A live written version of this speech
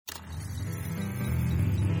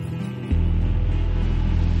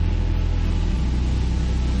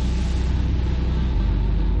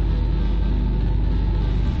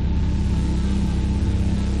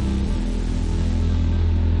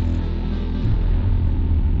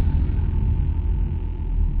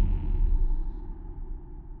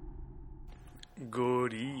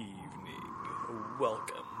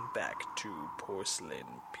Porcelain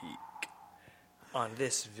Peak. On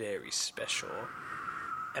this very special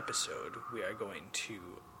episode, we are going to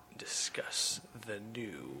discuss the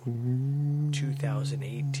new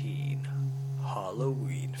 2018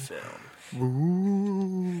 Halloween film.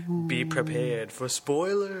 Be prepared for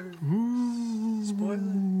spoilers.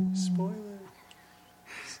 Spoilers.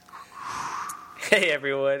 Hey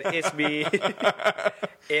everyone, it's me,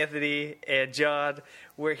 Anthony, and John.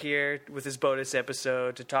 We're here with this bonus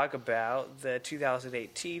episode to talk about the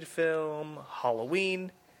 2018 film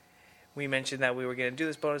Halloween. We mentioned that we were going to do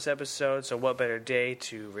this bonus episode, so what better day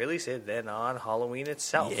to release it than on Halloween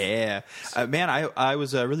itself? Yeah. Man, I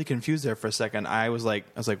was really confused there for a second. I was like,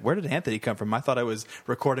 where did Anthony come from? I thought I was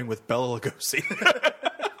recording with Bela Lugosi.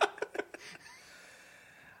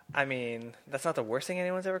 I mean, that's not the worst thing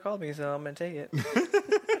anyone's ever called me, so I'm going to take it.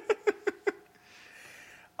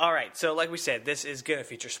 All right, so like we said, this is going to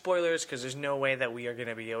feature spoilers because there's no way that we are going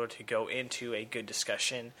to be able to go into a good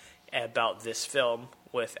discussion about this film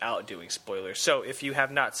without doing spoilers. So if you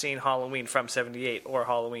have not seen Halloween from 78 or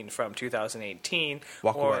Halloween from 2018...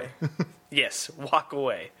 Walk away. Yes, walk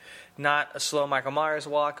away. Not a slow Michael Myers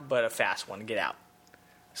walk, but a fast one. Get out.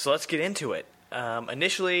 So let's get into it.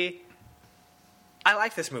 Initially, I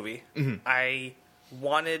like this movie. Mm-hmm. I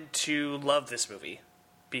wanted to love this movie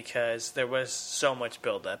because there was so much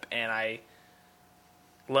buildup, and I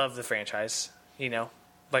love the franchise. You know,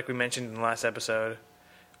 like we mentioned in the last episode,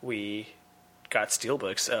 we got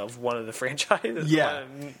steelbooks of one of the franchises, one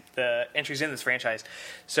of the entries in this franchise.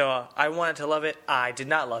 So I wanted to love it. I did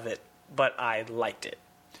not love it, but I liked it.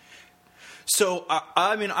 So,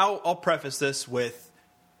 I mean, I'll preface this with,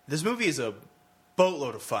 this movie is a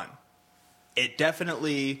boatload of fun. It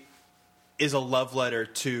definitely is a love letter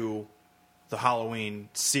to the Halloween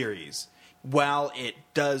series. While it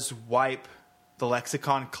does wipe the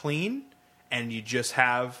lexicon clean, and you just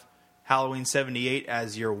have Halloween 78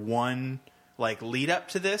 as your one lead up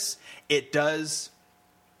to this, it does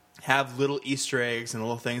have little Easter eggs and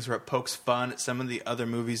little things where it pokes fun at some of the other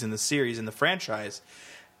movies in the series, in the franchise.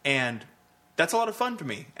 And that's a lot of fun to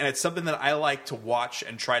me. And it's something that I like to watch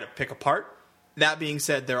and try to pick apart. That being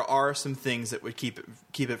said, there are some things that would keep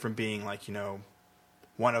it from being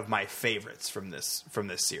one of my favorites from this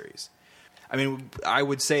series. I mean, I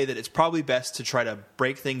would say that it's probably best to try to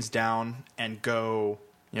break things down and go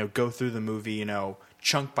through the movie,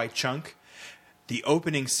 chunk by chunk. The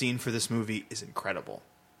opening scene for this movie is incredible.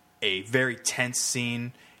 A very tense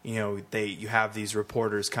scene. You have these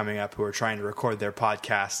reporters coming up who are trying to record their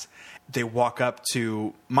podcast. They walk up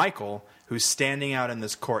to Michael, who's standing out in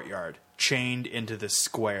this courtyard, chained into this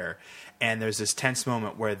square, and there's this tense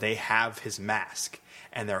moment where they have his mask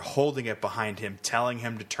and they're holding it behind him, telling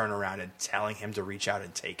him to turn around and telling him to reach out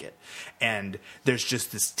and take it. And there's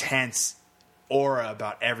just this tense aura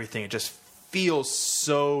about everything. It just feels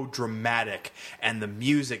so dramatic, and the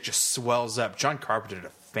music just swells up. John Carpenter did a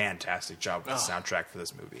fantastic job with the soundtrack for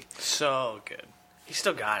this movie. So good. He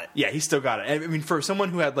still got it. Yeah, he still got it. I mean, for someone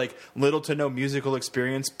who had little to no musical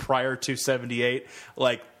experience prior to 78,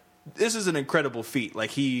 this is an incredible feat.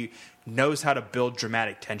 He knows how to build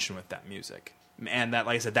dramatic tension with that music. And that,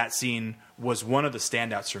 like I said, that scene was one of the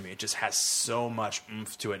standouts for me. It just has so much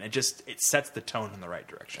oomph to it. And it sets the tone in the right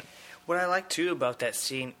direction. What I like, too, about that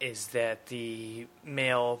scene is that the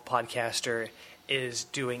male podcaster is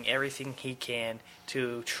doing everything he can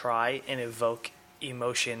to try and evoke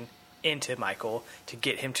emotion into Michael to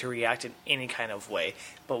get him to react in any kind of way.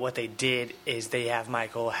 But what they did is they have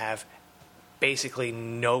Michael have basically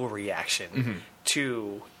no reaction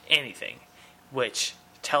to anything, which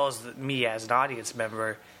tells me as an audience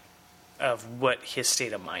member of what his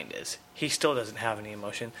state of mind is. He still doesn't have any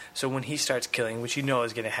emotion. So when he starts killing, which is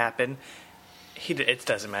going to happen, it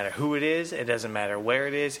doesn't matter who it is. It doesn't matter where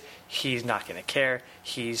it is. He's not going to care.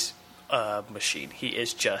 He's a machine. He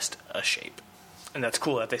is just a shape. And that's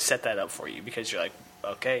cool that they set that up for you, because you're like,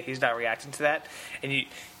 okay, he's not reacting to that. And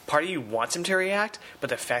part of you wants him to react,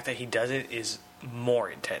 but the fact that he doesn't is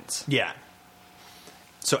more intense. Yeah.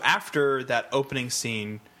 So after that opening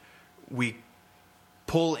scene, we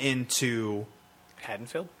pull into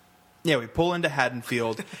Haddonfield? Yeah, we pull into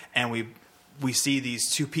Haddonfield, and we see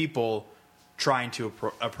these two people trying to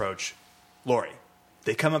approach Laurie.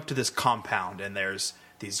 They come up to this compound, and there's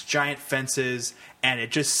these giant fences, and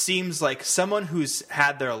it just seems like someone who's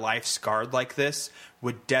had their life scarred like this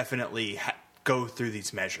would definitely go through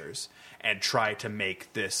these measures and try to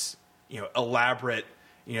make this, elaborate,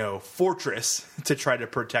 fortress to try to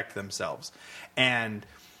protect themselves. And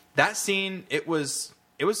that scene, it was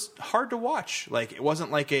hard to watch. It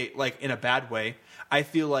wasn't in a bad way. I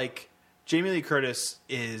feel like Jamie Lee Curtis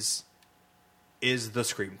is the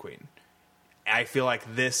Scream Queen. I feel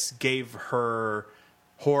like this gave her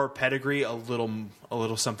horror pedigree a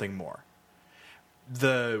little something more.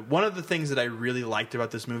 One of the things that I really liked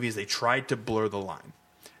about this movie is they tried to blur the line.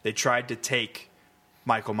 They tried to take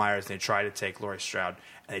Michael Myers and they tried to take Laurie Strode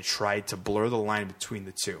and they tried to blur the line between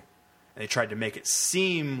the two. And they tried to make it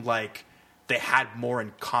seem like they had more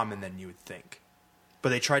in common than you would think. But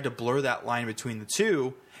they tried to blur that line between the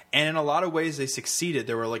two, and in a lot of ways they succeeded.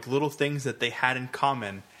 There were like little things that they had in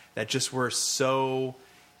common that just were so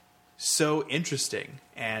interesting,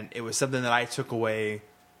 and it was something that I took away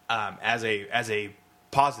as a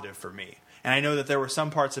positive for me. And I know that there were some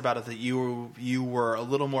parts about it that you were a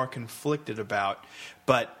little more conflicted about,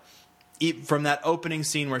 but from that opening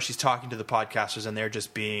scene where she's talking to the podcasters and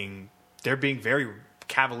they're being very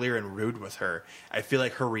cavalier and rude with her, I feel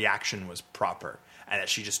like her reaction was proper, and that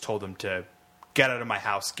she just told them to get out of my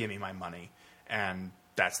house, give me my money, and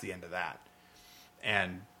that's the end of that.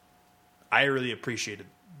 And I really appreciated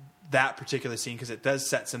that particular scene because it does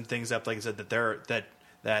set some things up, like I said,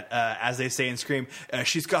 that as they say in Scream,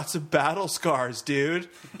 she's got some battle scars, dude.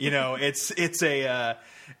 You know, that's a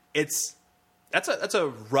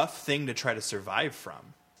rough thing to try to survive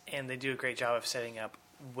from. And they do a great job of setting up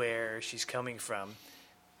where she's coming from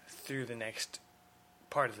through the next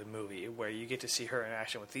part of the movie, where you get to see her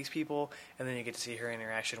interaction with these people, and then you get to see her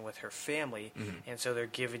interaction with her family. Mm-hmm. And so they're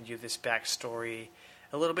giving you this backstory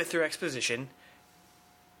a little bit through exposition,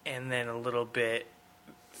 and then a little bit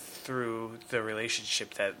through the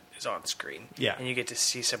relationship that is on screen. Yeah. And you get to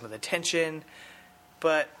see some of the tension,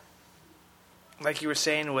 but like you were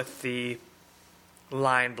saying with the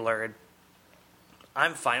line blurred,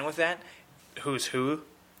 I'm fine with that. Who's who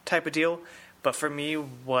type of deal. But for me,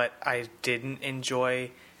 what I didn't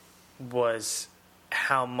enjoy was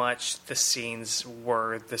how much the scenes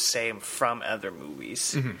were the same from other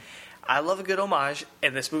movies. Mm-hmm. I love a good homage,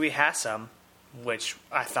 and this movie has some, which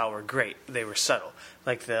I thought were great. They were subtle.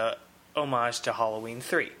 Like the homage to Halloween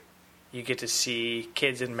 3. You get to see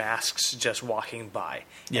kids in masks just walking by.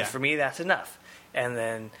 Yeah. And for me, that's enough. And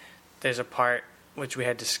then there's a part which we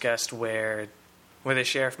had discussed where the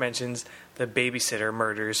sheriff mentions the babysitter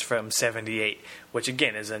murders from 78, which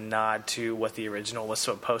again is a nod to what the original was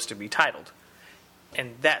supposed to be titled.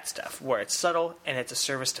 And that stuff, where it's subtle and it's a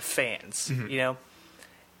service to fans, mm-hmm. you know?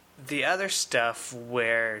 The other stuff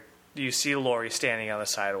where you see Laurie standing on the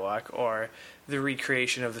sidewalk, or the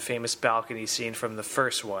recreation of the famous balcony scene from the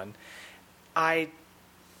first one, I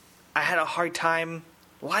had a hard time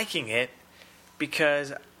liking it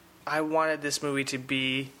because I wanted this movie to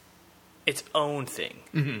be its own thing,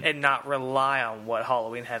 mm-hmm. and not rely on what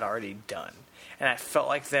Halloween had already done. And I felt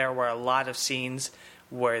like there were a lot of scenes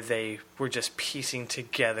where they were just piecing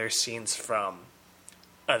together scenes from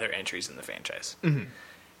other entries in the franchise. Mm-hmm.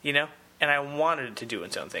 You know? And I wanted it to do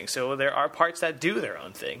its own thing. So there are parts that do their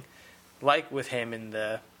own thing, like with him in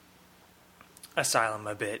the asylum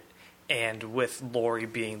a bit, and with Laurie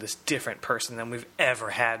being this different person than we've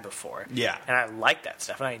ever had before. Yeah. And I like that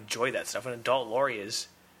stuff, and I enjoy that stuff. And adult Laurie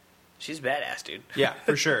she's badass, dude. Yeah,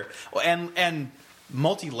 for sure. Well, and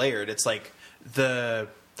multi-layered. It's like the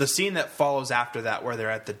scene that follows after that, where they're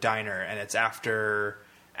at the diner, and it's after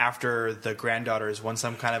the granddaughter has won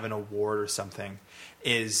some kind of an award or something,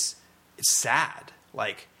 it's sad.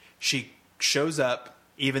 Like, she shows up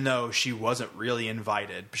even though she wasn't really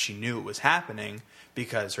invited, but she knew it was happening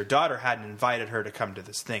because her daughter hadn't invited her to come to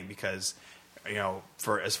this thing because, you know,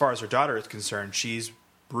 for as far as her daughter is concerned, she's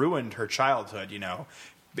ruined her childhood, you know,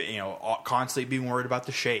 constantly being worried about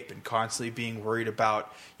the shape and constantly being worried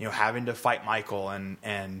about, you know, having to fight Michael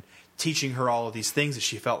and teaching her all of these things that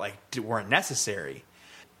she felt like weren't necessary.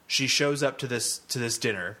 She shows up to this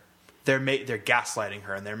dinner. They're gaslighting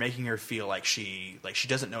her, and they're making her feel like she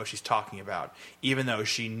doesn't know what she's talking about, even though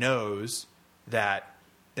she knows that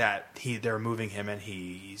they're moving him and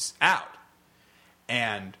he's out.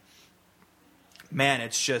 And man,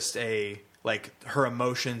 it's just her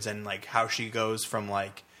emotions and like how she goes from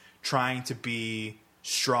like trying to be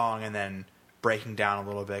strong and then breaking down a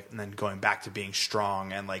little bit and then going back to being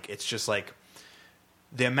strong, and like it's just like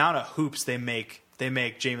the amount of hoops they make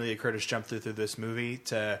Jamie Lee Curtis jump through this movie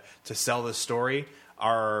to sell this story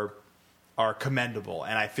are commendable.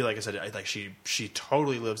 And I feel like I said, like she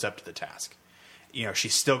totally lives up to the task. You know,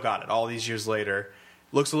 she's still got it all these years later.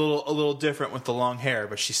 Looks a little different with the long hair,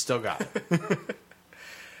 but she's still got it.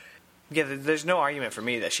 Yeah, there's no argument for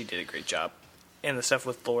me that she did a great job. And the stuff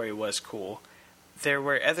with Laurie was cool. There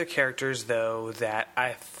were other characters, though, that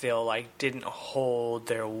I feel like didn't hold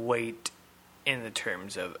their weight in the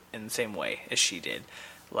same way as she did.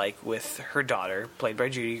 Like with her daughter, played by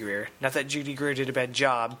Judy Greer. Not that Judy Greer did a bad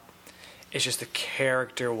job. It's just the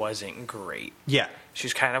character wasn't great. Yeah.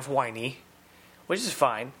 She's kind of whiny, which is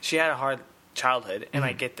fine. She had a hard childhood, and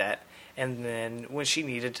I get that. And then when she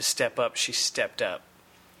needed to step up, she stepped up.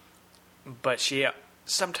 But she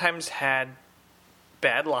sometimes had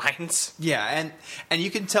bad lines. Yeah, and you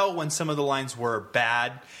can tell when some of the lines were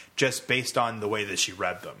bad just based on the way that she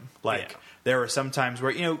read them. Like, there were some times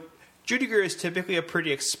where, Judy Greer is typically a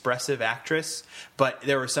pretty expressive actress, but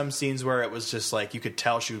there were some scenes where it was just like you could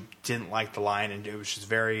tell she didn't like the line, and it was just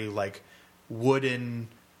very like wooden,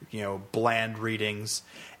 bland readings.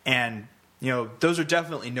 And those are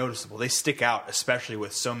definitely noticeable. They stick out, especially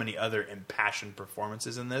with so many other impassioned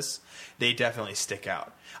performances in this. They definitely stick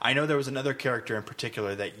out. I know there was another character in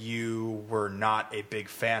particular that you were not a big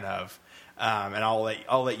fan of, and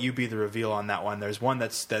I'll let you be the reveal on that one. There's one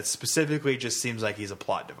that specifically just seems like he's a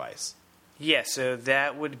plot device. Yeah, so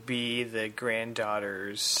that would be the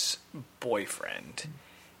granddaughter's boyfriend.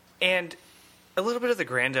 And a little bit of the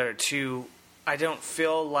granddaughter, too. I don't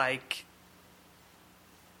feel like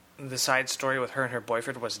the side story with her and her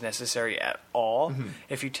boyfriend was necessary at all. Mm-hmm.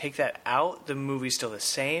 If you take that out, the movie's still the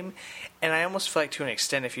same. And I almost feel like, to an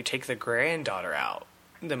extent, if you take the granddaughter out,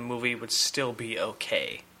 the movie would still be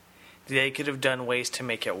okay. They could have done ways to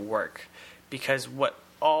make it work. Because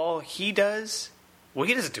all he does,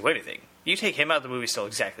 he doesn't do anything. You take him out, the movie's still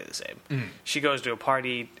exactly the same. Mm. She goes to a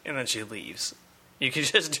party, and then she leaves. You can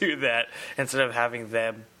just do that instead of having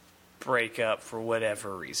them break up for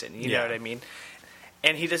whatever reason. You know what I mean?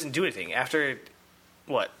 And he doesn't do anything. After,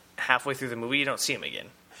 halfway through the movie, you don't see him again.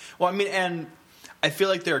 Well, I mean, and I feel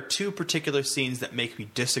like there are two particular scenes that make me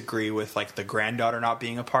disagree with, like, the granddaughter not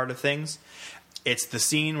being a part of things. It's the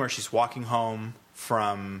scene where she's walking home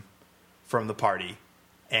from the party,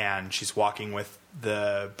 and she's walking with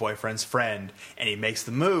the boyfriend's friend, and he makes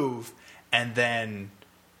the move, and then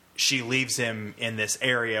she leaves him in this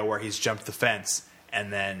area where he's jumped the fence,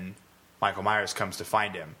 and then Michael Myers comes to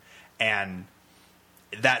find him. And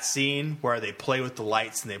that scene where they play with the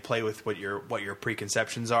lights and they play with what your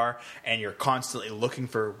preconceptions are, and you're constantly looking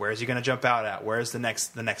for where's he going to jump out at, where's the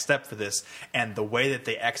next step for this, and the way that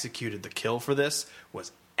they executed the kill for this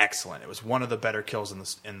was excellent. It was one of the better kills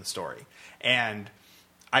in the story, and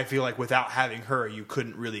I feel like without having her, you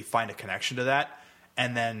couldn't really find a connection to that.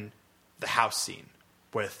 And then the house scene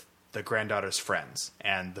with the granddaughter's friends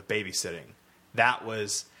and the babysitting, that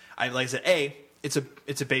was, like I said, it's a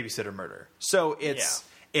babysitter murder. So it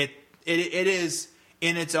is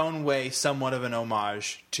in its own way somewhat of an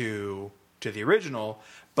homage to the original,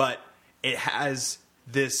 but it has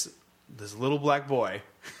this little black boy,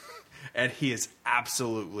 and he is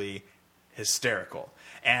absolutely hysterical.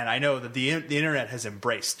 And I know that the internet has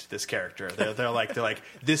embraced this character. They're like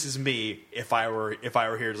this is me if I were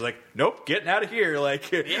here. It's like, nope, getting out of here.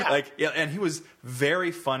 And he was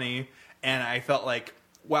very funny, and I felt like,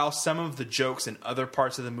 while some of the jokes in other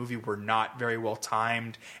parts of the movie were not very well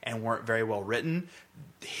timed and weren't very well written,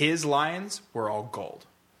 his lines were all gold.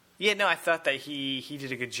 Yeah, no, I thought that he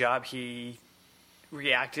did a good job. He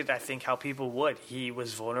reacted, I think, how people would. He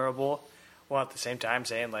was vulnerable, while at the same time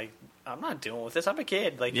saying, like, I'm not dealing with this. I'm a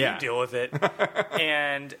kid. Like, you deal with it.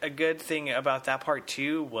 And a good thing about that part,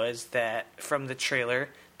 too, was that from the trailer,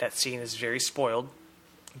 that scene is very spoiled.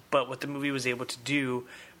 But what the movie was able to do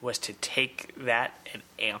was to take that and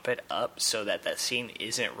amp it up so that that scene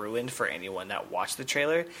isn't ruined for anyone that watched the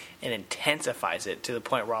trailer, and intensifies it to the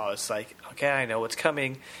point where I was like, okay, I know what's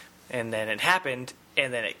coming. And then it happened,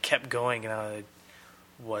 and then it kept going, and I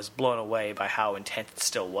was blown away by how intense it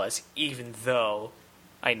still was, even though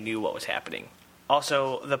I knew what was happening.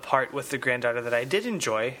 Also, the part with the granddaughter that I did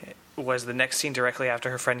enjoy was the next scene directly after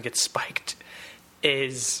her friend gets spiked,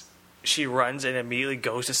 is she runs and immediately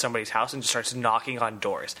goes to somebody's house and just starts knocking on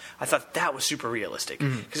doors. I thought that was super realistic.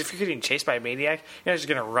 Because if you're getting chased by a maniac, you're not just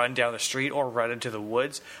going to run down the street or run into the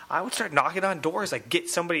woods. I would start knocking on doors, like, get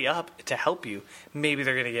somebody up to help you. Maybe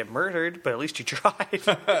they're going to get murdered, but at least you tried.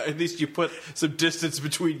 At least you put some distance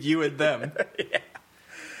between you and them. Yeah.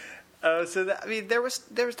 There was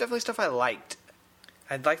definitely stuff I liked.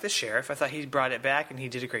 I liked the sheriff. I thought he brought it back, and he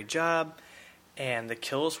did a great job. And the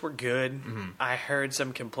kills were good. Mm-hmm. I heard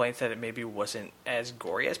some complaints that it maybe wasn't as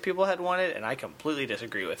gory as people had wanted, and I completely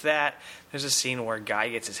disagree with that. There's a scene where a guy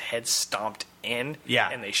gets his head stomped in,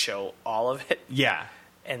 and they show all of it. Yeah.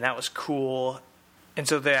 And that was cool. And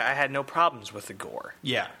so I had no problems with the gore.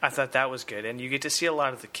 Yeah. I thought that was good. And you get to see a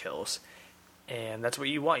lot of the kills. And that's what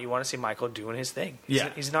you want. You want to see Michael doing his thing.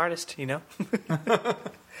 He's an artist, you know?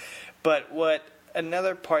 But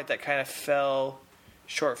another part that kind of fell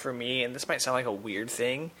short for me, and this might sound like a weird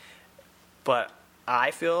thing, but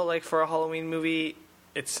I feel like for a Halloween movie,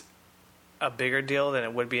 it's a bigger deal than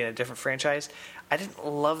it would be in a different franchise. I didn't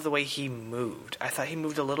love the way he moved. I thought he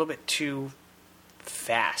moved a little bit too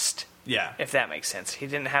fast. Yeah. If that makes sense. He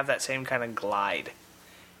didn't have that same kind of glide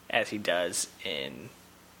as he does in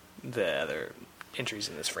the other entries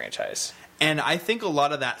in this franchise. And I think a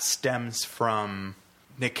lot of that stems from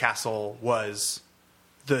Nick Castle was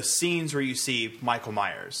the scenes where you see Michael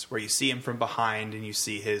Myers, where you see him from behind and you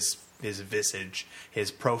see his visage,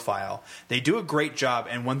 his profile. They do a great job,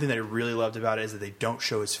 and one thing that I really loved about it is that they don't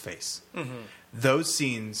show his face. Mm-hmm. Those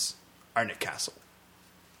scenes are Nick Castle.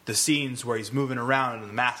 The scenes where he's moving around and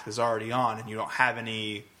the mask is already on and you don't have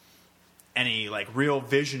any like real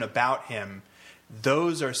vision about him,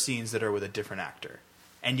 those are scenes that are with a different actor.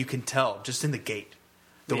 And you can tell just in the gait.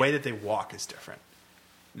 The way that they walk is different.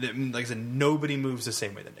 Like I said, nobody moves the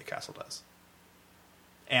same way that Nick Castle does.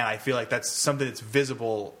 And I feel like that's something that's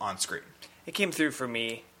visible on screen. It came through for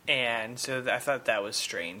me, and so I thought that was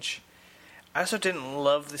strange. I also didn't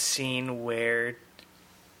love the scene where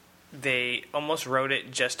they almost wrote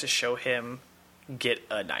it just to show him get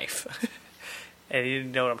a knife. And you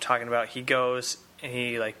know what I'm talking about. He goes and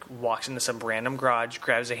he walks into some random garage,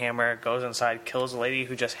 grabs a hammer, goes inside, kills a lady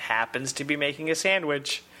who just happens to be making a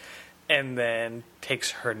sandwich, and then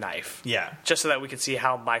takes her knife. Yeah. Just so that we could see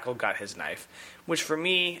how Michael got his knife. Which for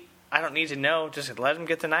me, I don't need to know. Just let him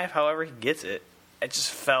get the knife however he gets it. It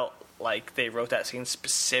just felt like they wrote that scene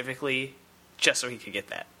specifically just so he could get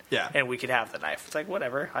that. Yeah. And we could have the knife. It's like,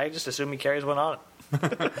 whatever. I just assume he carries one on him.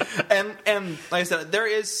 and like I said,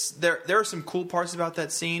 there are some cool parts about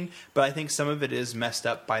that scene, but I think some of it is messed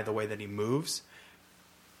up by the way that he moves.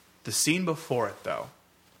 The scene before it, though,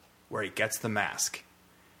 where he gets the mask,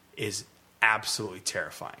 is absolutely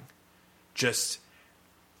terrifying. Just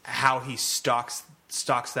how he stalks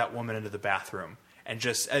that woman into the bathroom. And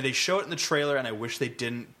they show it in the trailer, and I wish they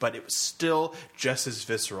didn't, but it was still just as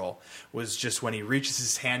visceral. Was just when he reaches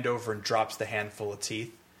his hand over and drops the handful of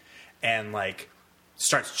teeth, and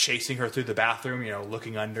starts chasing her through the bathroom.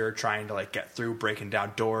 Looking under, trying to get through, breaking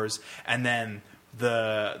down doors, and then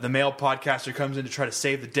the male podcaster comes in to try to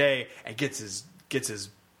save the day and gets his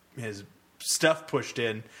stuff pushed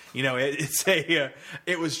in.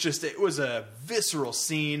 It was a visceral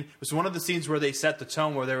scene. It was one of the scenes where they set the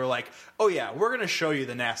tone where they were like, oh yeah, we're going to show you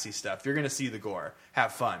the nasty stuff. You're going to see the gore.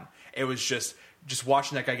 Have fun. It was just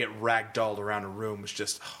watching that guy get ragdolled around a room was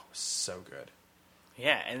just, so good.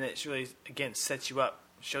 Yeah, and it really, again, sets you up,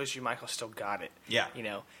 shows you Michael still got it. Yeah.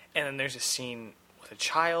 And then there's a scene with a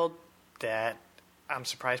child that I'm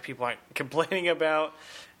surprised people aren't complaining about.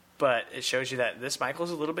 But it shows you that this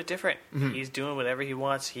Michael's a little bit different. Mm-hmm. He's doing whatever he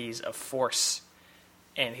wants. He's a force.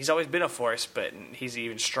 And he's always been a force, but he's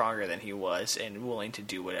even stronger than he was and willing to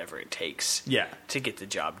do whatever it takes to get the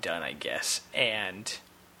job done, I guess. And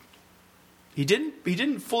he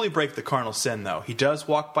didn't fully break the carnal sin, though. He does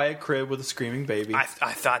walk by a crib with a screaming baby. I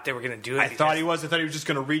thought they were going to do it. I thought he was just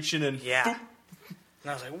going to reach in and... Yeah. Boop.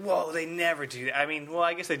 And I was like, whoa, they never do that. I mean, well,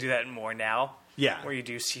 I guess they do that more now. Yeah. Where you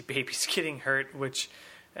do see babies getting hurt, which...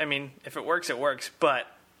 I mean, if it works, it works. But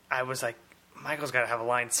I was like, Michael's got to have a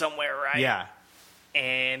line somewhere, right? Yeah.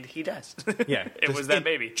 And he does. Yeah. It was that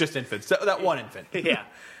baby. Just infants. That one infant. Yeah.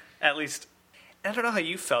 At least. I don't know how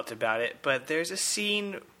you felt about it, but there's a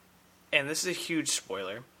scene, and this is a huge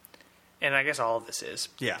spoiler, and I guess all of this is.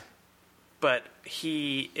 Yeah. But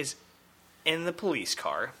he is in the police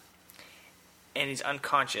car, and he's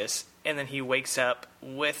unconscious, and then he wakes up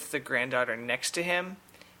with the granddaughter next to him,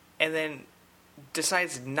 and then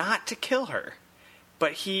decides not to kill her,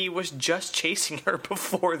 but he was just chasing her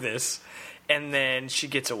before this, and then she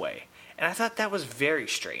gets away. And I thought that was very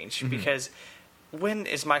strange, because when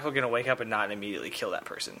is Michael going to wake up and not immediately kill that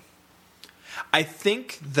person? I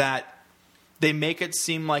think that they make it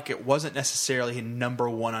seem like it wasn't necessarily number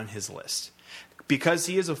one on his list. Because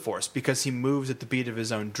he is a force, because he moves at the beat of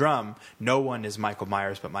his own drum, no one is Michael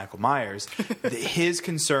Myers but Michael Myers. His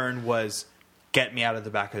concern was, get me out of the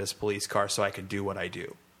back of this police car so I can do what I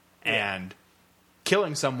do. Yeah. And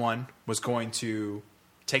killing someone was going to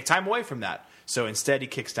take time away from that. So instead he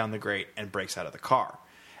kicks down the grate and breaks out of the car.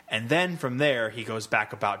 And then from there he goes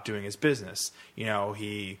back about doing his business.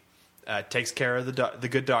 He takes care of the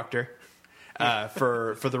good doctor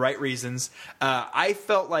for the right reasons. I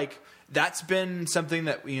felt like that's been something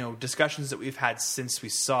that, discussions that we've had since we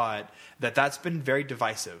saw it, that's been very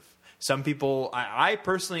divisive. Some people, I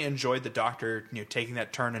personally enjoyed the Doctor, taking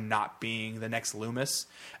that turn and not being the next Loomis,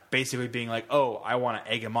 basically being like, oh, I want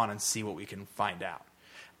to egg him on and see what we can find out.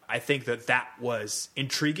 I think that was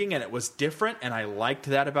intriguing and it was different, and I liked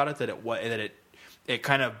that about it, that it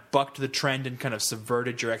kind of bucked the trend and kind of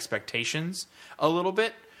subverted your expectations a little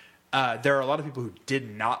bit. there are a lot of people who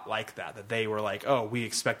did not like that they were like, oh, we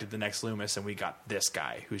expected the next Loomis and we got this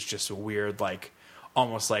guy who's just a weird, like,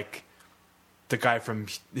 almost like the guy from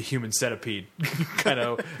the Human Centipede kind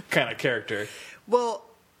of character. Well,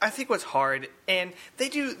 I think what's hard, and they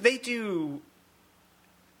do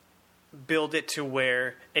build it to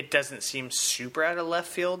where it doesn't seem super out of left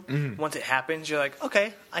field. Mm-hmm. Once it happens, you're like,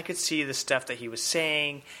 okay, I could see the stuff that he was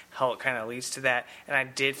saying, how it kind of leads to that. And I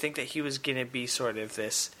did think that he was going to be sort of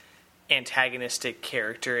this antagonistic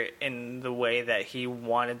character in the way that he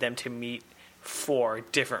wanted them to meet for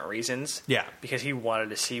different reasons. Yeah. Because he wanted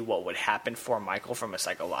to see what would happen for Michael from a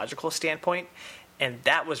psychological standpoint. And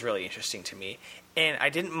that was really interesting to me. And I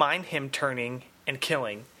didn't mind him turning and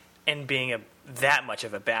killing and being that much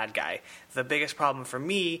of a bad guy. The biggest problem for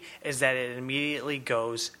me is that it immediately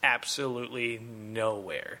goes absolutely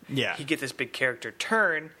nowhere. Yeah. He gets this big character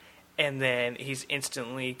turn, and then he's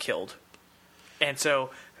instantly killed. And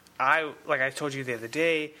so I, like I told you the other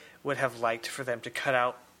day, would have liked for them to cut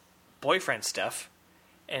out boyfriend stuff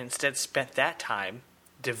and instead spent that time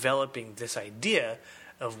developing this idea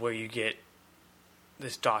of where you get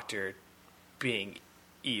this doctor being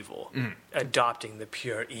evil, adopting the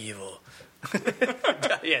pure evil.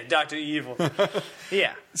 Yeah, Dr. Evil.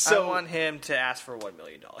 Yeah. So I want him to ask for $1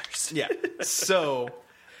 million. Yeah. So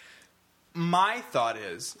my thought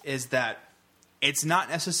is that it's not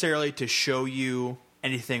necessarily to show you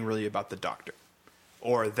anything really about the doctor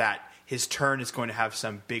or that his turn is going to have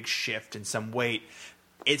some big shift and some weight.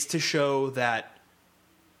 It's to show that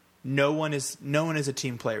no one is a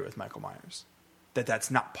team player with Michael Myers.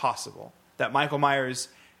 That's not possible. That Michael Myers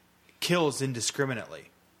kills indiscriminately,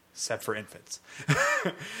 except for infants.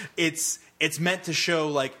 It's meant to show,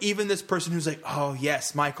 like, even this person who's like, oh,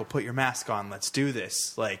 yes, Michael, put your mask on. Let's do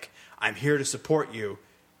this. Like, I'm here to support you.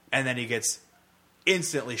 And then he gets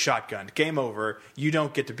instantly shotgunned. Game over. You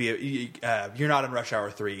don't get to be you're not in Rush Hour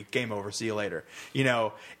 3. Game over. See you later. You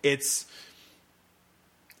know,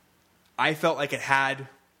 I felt like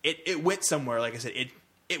it went somewhere. Like I said,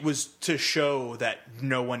 it was to show that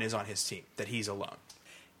no one is on his team, that he's alone.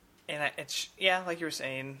 And like you were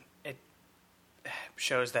saying, it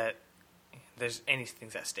shows that there's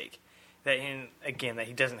anything's at stake. That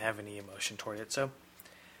he doesn't have any emotion toward it. So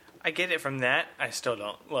I get it from that. I still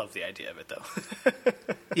don't love the idea of it, though.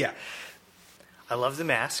 Yeah. I love the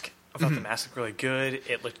mask. I thought the mask looked really good.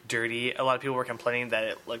 It looked dirty. A lot of people were complaining that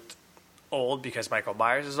it looked old because Michael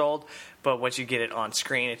Myers is old. But once you get it on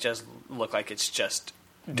screen, it just looked like it's just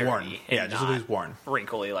dirty. Worn. Yeah, just looks worn.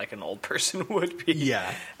 Wrinkly like an old person would be.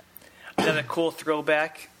 Yeah. Then a cool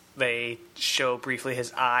throwback. They show briefly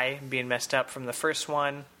his eye being messed up from the first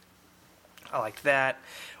one. I liked that.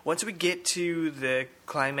 Once we get to the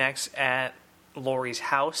climax at Laurie's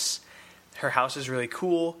house, her house is really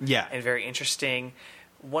cool. Yeah. And very interesting.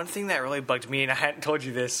 One thing that really bugged me, and I hadn't told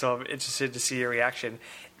you this, so I'm interested to see your reaction,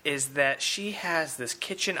 is that she has this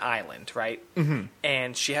kitchen island, right? Mm-hmm.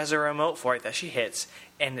 And she has a remote for it that she hits,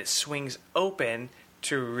 and it swings open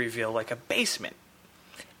to reveal like a basement.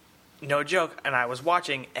 No joke, and I was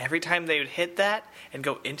watching, every time they would hit that and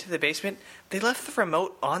go into the basement, they left the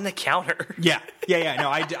remote on the counter. Yeah. No,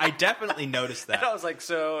 I definitely noticed that. And I was like,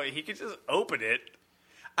 so he could just open it.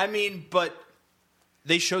 I mean, but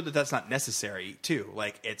they showed that that's not necessary, too.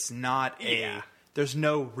 Like, it's not there's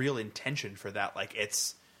no real intention for that. Like,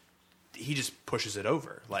 he just pushes it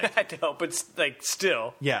over. Like, I know, but, like,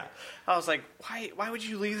 still. Yeah. I was like, why would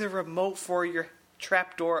you leave the remote for your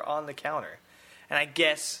trapdoor on the counter? And I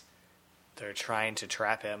guess they're trying to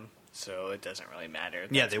trap him, so it doesn't really matter.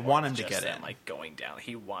 Yeah, they want him to get in. Like going down.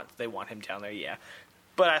 They want him down there. Yeah,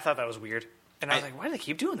 but I thought that was weird, and I was like, why do they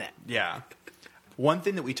keep doing that? Yeah. One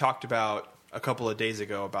thing that we talked about a couple of days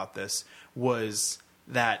ago about this was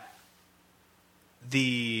that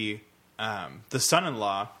the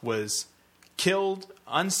son-in-law was killed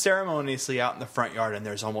unceremoniously out in the front yard, and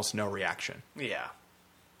there's almost no reaction. Yeah,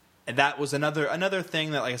 and that was another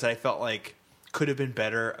thing that, like I said, I felt like could have been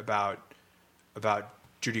better about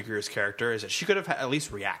Judy Greer's character, is that she could have at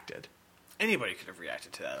least reacted. Anybody could have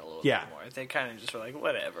reacted to that a little bit more. They kind of just were like,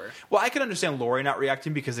 whatever. Well, I could understand Laurie not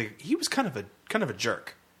reacting because he was kind of a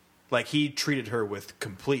jerk. Like, he treated her with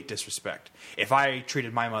complete disrespect. If I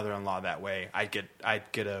treated my mother-in-law that way, I'd get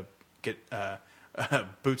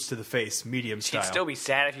boots to the face, medium style. She'd still be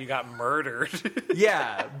sad if you got murdered.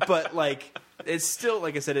 Yeah, but like, it's still,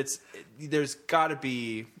 like I said, there's got to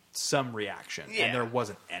be some reaction, yeah. And there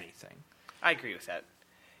wasn't anything. I agree with that.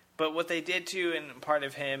 But what they did too, and part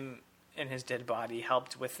of him and his dead body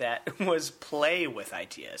helped with that was play with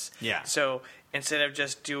ideas. Yeah. So instead of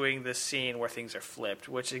just doing the scene where things are flipped,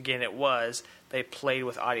 which again it was, they played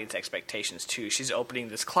with audience expectations too. She's opening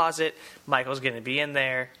this closet, Michael's going to be in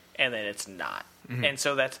there, and then it's not. Mm-hmm. And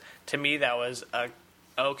so that's, to me, that was a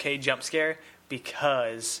okay jump scare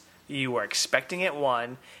because you were expecting it,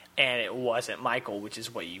 one, and it wasn't Michael, which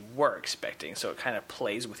is what you were expecting. So it kind of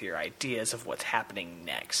plays with your ideas of what's happening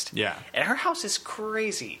next. Yeah. And her house is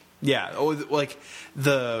crazy. Yeah. Oh, like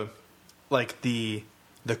the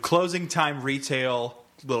closing time retail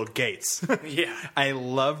little gates. Yeah. I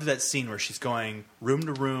loved that scene where she's going room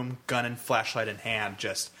to room, gun and flashlight in hand,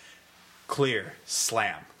 just clear,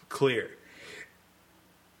 slam, clear,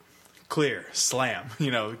 slam.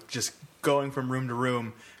 Just going from room to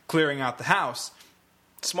room, clearing out the house.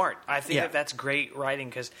 Smart. I think that's great writing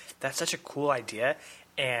because that's such a cool idea.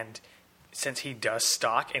 And since he does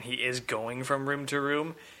stalk and he is going from room to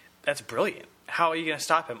room, that's brilliant. How are you going to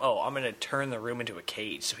stop him? Oh, I'm going to turn the room into a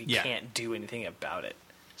cage so he can't do anything about it.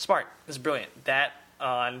 Smart. That's brilliant. That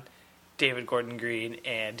on David Gordon Green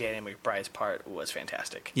and Danny McBride's part was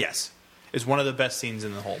fantastic. Yes. It's one of the best scenes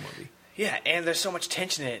in the whole movie. Yeah, and there's so much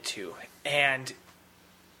tension in it too. And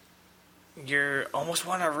you almost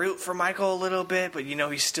want to root for Michael a little bit, but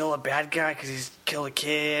he's still a bad guy because he's killed a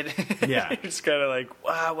kid. Yeah. It's kind of like,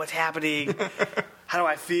 wow, what's happening? How do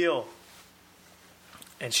I feel?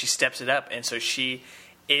 And she steps it up, and so she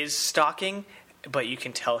is stalking, but you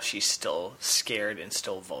can tell she's still scared and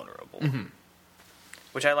still vulnerable. Mm-hmm.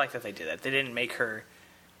 Which I like that they did that. They didn't make her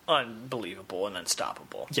unbelievable and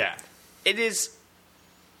unstoppable. Yeah. It is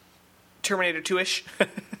Terminator 2-ish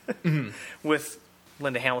mm-hmm. with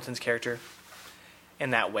Linda Hamilton's character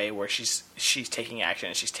in that way where she's taking action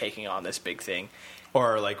and she's taking on this big thing.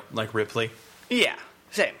 Or like Ripley. Yeah,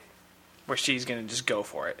 same. Where she's going to just go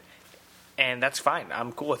for it. And that's fine.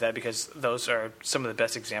 I'm cool with that because those are some of the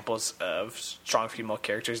best examples of strong female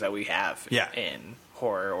characters that we have in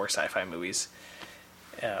horror or sci-fi movies,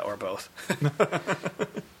 or both.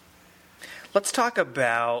 Let's talk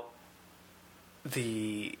about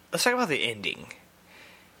the ending.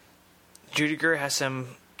 Judy Greer has some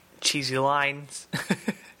cheesy lines.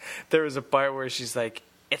 There was a part where she's like,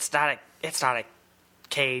 "It's not a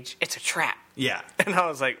cage, it's a trap." Yeah, and I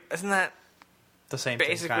was like, "Isn't that the same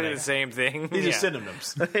basically thing, the same thing?" These are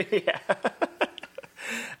synonyms. Yeah.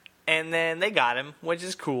 And then they got him, which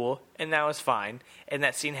is cool, and that was fine. And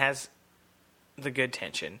that scene has the good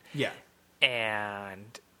tension. Yeah.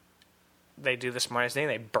 And they do the smartest thing.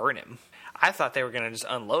 They burn him. I thought they were going to just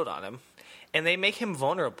unload on him. And they make him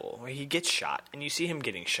vulnerable. He gets shot, and you see him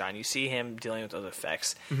getting shot, and you see him dealing with those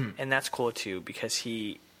effects. Mm-hmm. And that's cool, too, because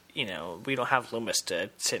he, we don't have Loomis to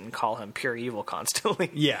sit and call him pure evil constantly.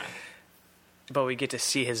 Yeah. But we get to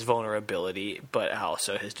see his vulnerability, but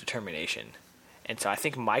also his determination. And so I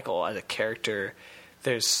think Michael, as a character,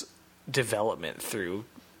 there's development through,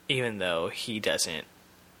 even though he doesn't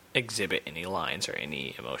exhibit any lines or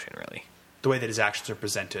any emotion, really. The way that his actions are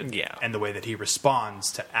presented, and the way that he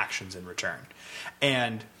responds to actions in return.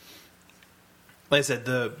 And like I said,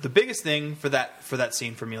 the biggest thing for that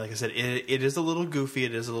scene for me, like I said, it is a little goofy,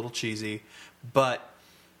 it is a little cheesy, but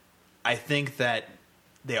I think that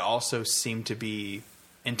they also seem to be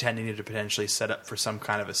intending to potentially set up for some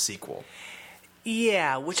kind of a sequel.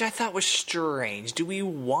 Yeah, which I thought was strange. Do we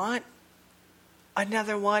want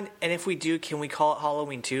another one? And if we do, can we call it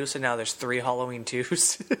Halloween 2? So now there's 3 Halloween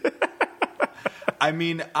 2s. I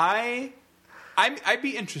mean, I'd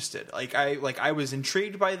be interested. I was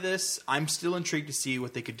intrigued by this. I'm still intrigued to see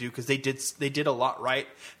what they could do because they did a lot right.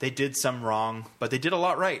 They did some wrong, but they did a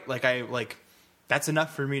lot right. That's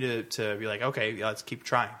enough for me to be like, okay, let's keep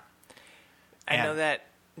trying. I know that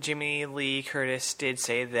Jamie Lee Curtis did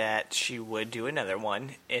say that she would do another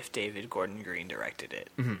one if David Gordon Green directed it.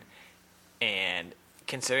 Mm-hmm. And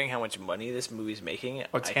considering how much money this movie's making...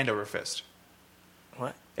 Oh, it's hand over fist.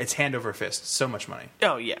 What? It's hand over fist. So much money.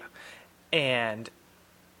 Oh, yeah. And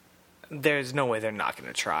there's no way they're not going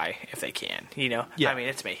to try if they can, Yeah. I mean,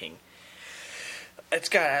 it's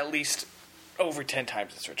got at least over 10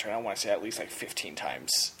 times its return. I want to say at least 15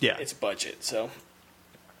 times its budget. So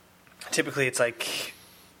typically it's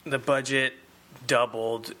the budget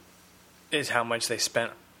doubled is how much they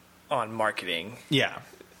spent on marketing. Yeah.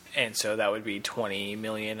 And so that would be $20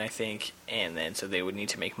 million, I think. And then so they would need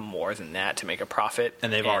to make more than that to make a profit.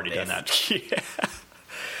 And they've already done that. Yeah.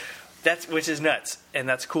 Which is nuts. And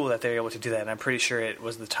that's cool that they're able to do that. And I'm pretty sure it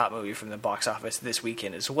was the top movie from the box office this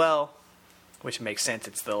weekend as well. Which makes sense.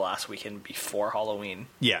 It's the last weekend before Halloween.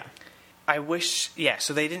 Yeah. I wish... Yeah,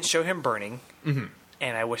 so they didn't show him burning. Mm-hmm.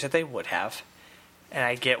 And I wish that they would have. And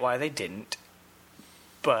I get why they didn't.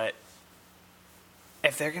 But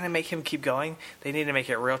if they're going to make him keep going, they need to make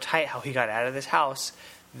it real tight how he got out of this house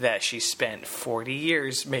that she spent 40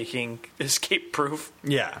 years making escape-proof.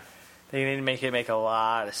 Yeah. They need to make it make a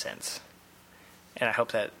lot of sense. And I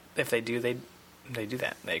hope that if they do, they do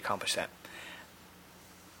that. They accomplish that.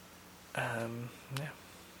 Yeah.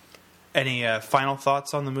 Any final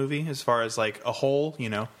thoughts on the movie as far as like a whole, you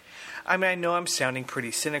know? I mean, I know I'm sounding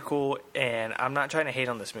pretty cynical, and I'm not trying to hate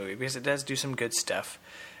on this movie because it does do some good stuff.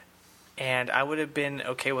 And I would have been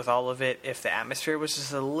okay with all of it if the atmosphere was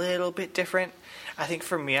just a little bit different. I think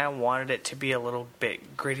for me, I wanted it to be a little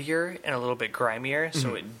bit grittier and a little bit grimier,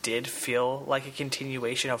 so it did feel like a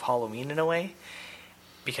continuation of Halloween in a way,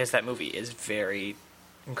 because that movie is very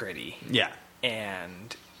gritty. Yeah.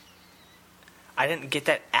 And I didn't get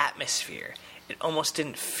that atmosphere. It almost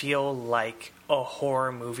didn't feel like a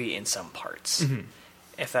horror movie in some parts,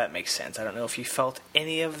 if that makes sense. I don't know if you felt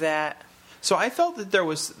any of that. So I felt that there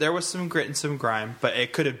was some grit and some grime, but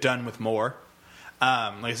it could have done with more.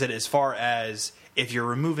 Like I said, as far as if you're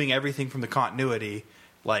removing everything from the continuity,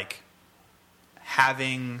 like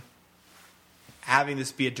having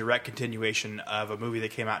this be a direct continuation of a movie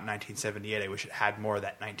that came out in 1978, I wish it had more of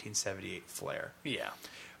that 1978 flair. Yeah.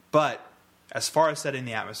 But as far as setting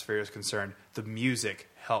the atmosphere is concerned, the music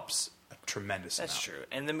helps a tremendous amount. That's true.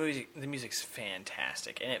 And the music's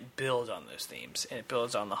fantastic, and it builds on those themes, and it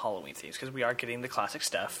builds on the Halloween themes, because we are getting the classic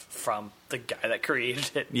stuff from the guy that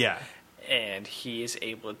created it. Yeah. And he is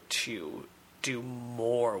able to do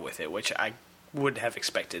more with it, which I would have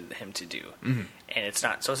expected him to do. And it's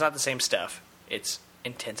not the same stuff. It's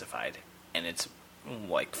intensified, and it's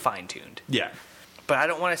like fine-tuned. Yeah. But I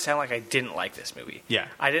don't want to sound like I didn't like this movie. Yeah.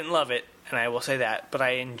 I didn't love it, and I will say that, but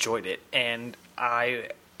I enjoyed it. And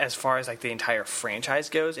as far as like the entire franchise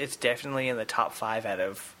goes, it's definitely in the top 5 out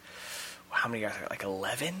of, how many are there? Like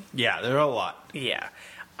 11? Yeah, there are a lot. Yeah.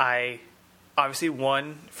 Obviously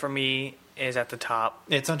 1 for me is at the top.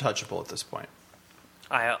 It's untouchable at this point.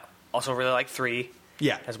 I also really like 3.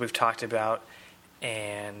 Yeah. As we've talked about.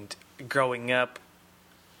 And growing up,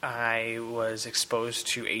 I was exposed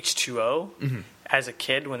to H2O as a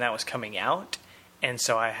kid when that was coming out. And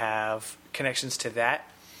so I have connections to that.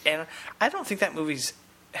 And I don't think that movie's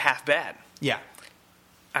half bad. Yeah.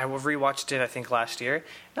 I rewatched it, I think, last year,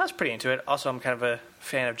 and I was pretty into it. Also, I'm kind of a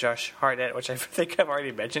fan of Josh Hartnett, which I think I've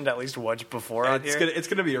already mentioned at least once before on here. It's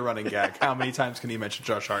going to be a running gag. How many times can you mention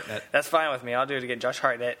Josh Hartnett? That's fine with me. I'll do it again. Josh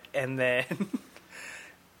Hartnett, and then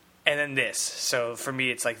and then this. So for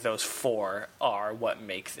me, it's like those 4 are what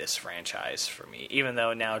make this franchise for me, even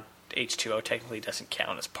though now H2O technically doesn't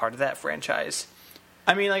count as part of that franchise.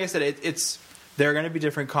 I mean, like I said, there are going to be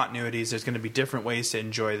different continuities. There's going to be different ways to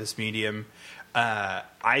enjoy this medium.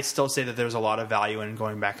 I still say that there's a lot of value in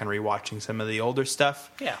going back and rewatching some of the older stuff.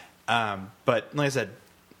 Yeah. But like I said,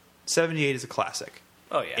 78 is a classic.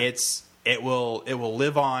 Oh yeah. It will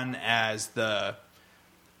live on as the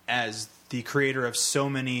creator of so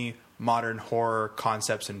many modern horror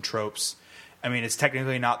concepts and tropes. I mean, it's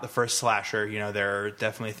technically not the first slasher. You know, there are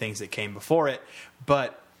definitely things that came before it,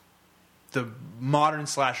 but the modern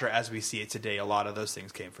slasher as we see it today, a lot of those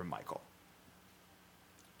things came from Michael.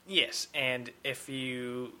 Yes, and if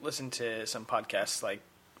you listen to some podcasts like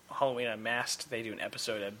Halloween Unmasked, they do an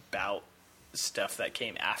episode about stuff that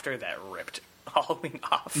came after that ripped Halloween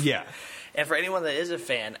off. Yeah. And for anyone that is a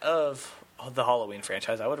fan of the Halloween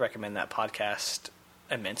franchise, I would recommend that podcast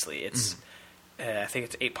immensely. It's I think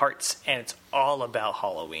it's 8 parts, and it's all about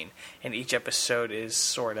Halloween. And each episode is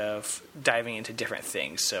sort of diving into different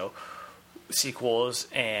things, so sequels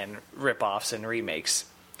and rip-offs and remakes.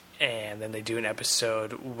 And then they do an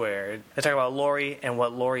episode where they talk about Laurie and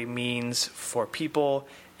what Laurie means for people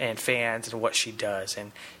and fans and what she does.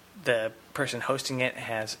 And the person hosting it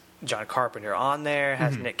has John Carpenter on there,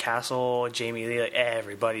 has Nick Castle, Jamie Lee, like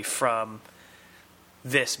everybody from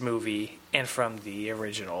this movie and from the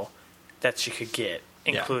original that you could get,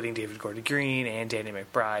 including David Gordon Green and Danny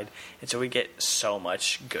McBride. And so we get so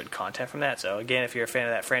much good content from that. So again, if you're a fan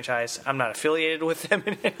of that franchise, I'm not affiliated with them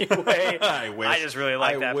in any way. I wish. I just really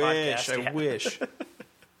like that podcast. I wish.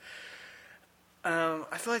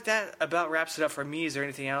 I feel like that about wraps it up for me. Is there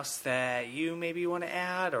anything else that you maybe want to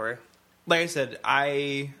add? Or like I said,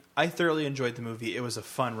 I thoroughly enjoyed the movie. It was a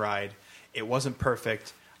fun ride. It wasn't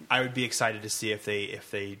perfect. I would be excited to see if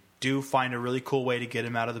they do find a really cool way to get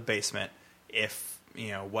him out of the basement. If you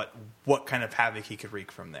know what kind of havoc he could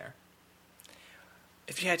wreak from there.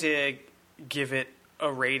 If you had to give it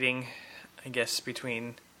a rating, I guess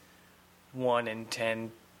between 1 and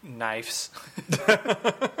 10 knives,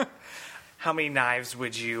 how many knives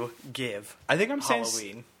would you give? I think I'm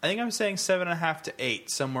Halloween? saying 7.5 to 8,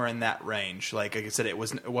 somewhere in that range. Like I said, it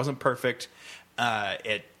wasn't perfect,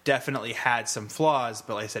 It definitely had some flaws,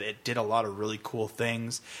 but like I said, it did a lot of really cool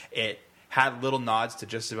things. It had little nods to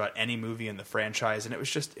just about any movie in the franchise, and it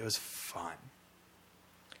was fun.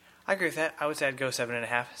 I agree with that. I would say I'd go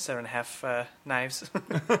 7.5. 7.5 knives.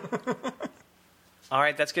 All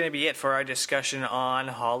right, that's going to be it for our discussion on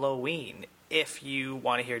Halloween. If you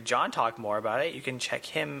want to hear John talk more about it, you can check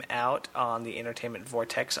him out on the Entertainment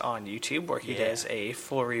Vortex on YouTube, where he does a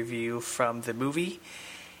full review from the movie.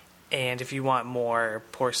 And if you want more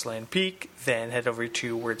Porcelain Peak, then head over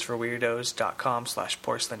to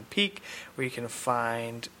wordsforweirdos.com/porcelainpeak, where you can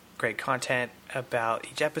find great content about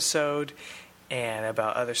each episode and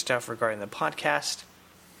about other stuff regarding the podcast.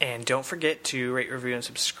 And don't forget to rate, review, and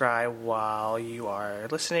subscribe while you are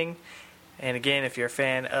listening. And again, if you're a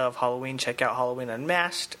fan of Halloween, check out Halloween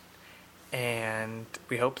Unmasked. And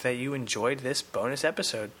we hope that you enjoyed this bonus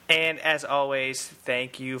episode. And as always,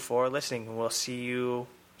 thank you for listening. We'll see you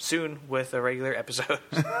soon with a regular episode.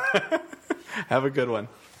 Have a good one.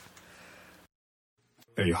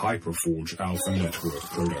 A Hyperforge Alpha Network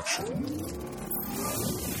production.